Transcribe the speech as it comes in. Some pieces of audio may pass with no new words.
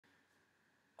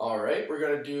Alright, we're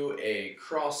going to do a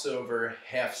crossover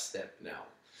half step now.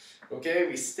 Okay,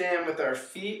 we stand with our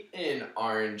feet in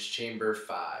orange chamber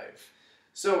 5.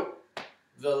 So,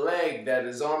 the leg that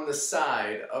is on the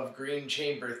side of green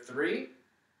chamber 3,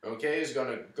 okay, is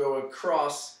going to go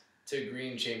across to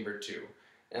green chamber 2.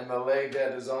 And the leg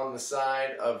that is on the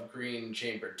side of green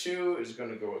chamber 2 is going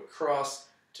to go across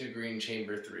to green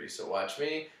chamber 3. So watch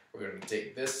me. We're going to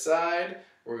take this side.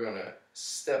 We're going to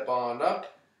step on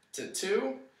up to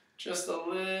 2. Just a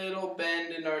little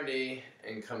bend in our knee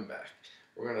and come back.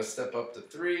 We're going to step up to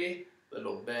 3.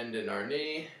 Little bend in our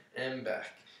knee and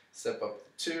back. Step up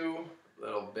to 2.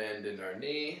 Little bend in our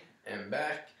knee and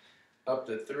back. Up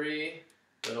to 3.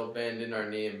 Little bend in our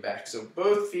knee and back. So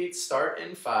both feet start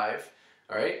in 5.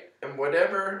 All right, and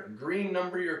whatever green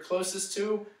number you're closest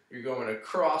to, you're going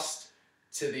across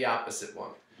to the opposite one.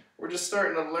 We're just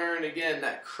starting to learn, again,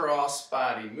 that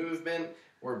cross-body movement.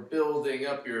 We're building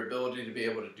up your ability to be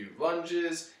able to do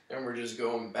lunges, and we're just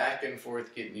going back and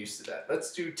forth, getting used to that.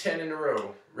 Let's do 10 in a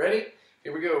row. Ready?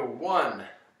 Here we go. 1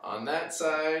 on that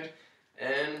side,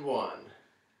 and 1.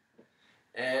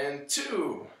 And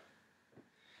 2.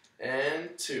 And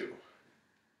 2.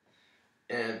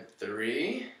 And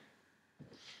 3.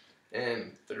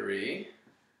 And 3,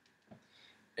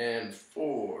 and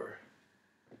 4,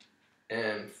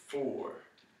 and 4,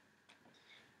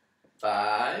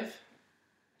 5,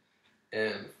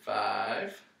 and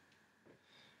 5,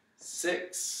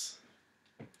 6,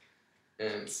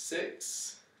 and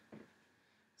 6,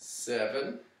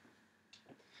 7,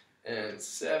 and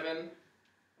 7,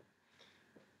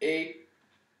 8,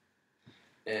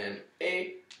 and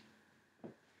 8,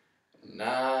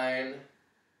 9,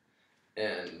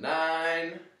 and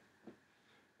 9,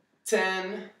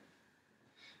 10,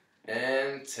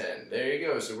 and 10. There you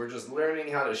go. So we're just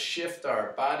learning how to shift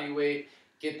our body weight,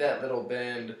 get that little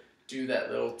bend, do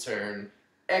that little turn.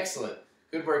 Excellent.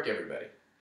 Good work, everybody.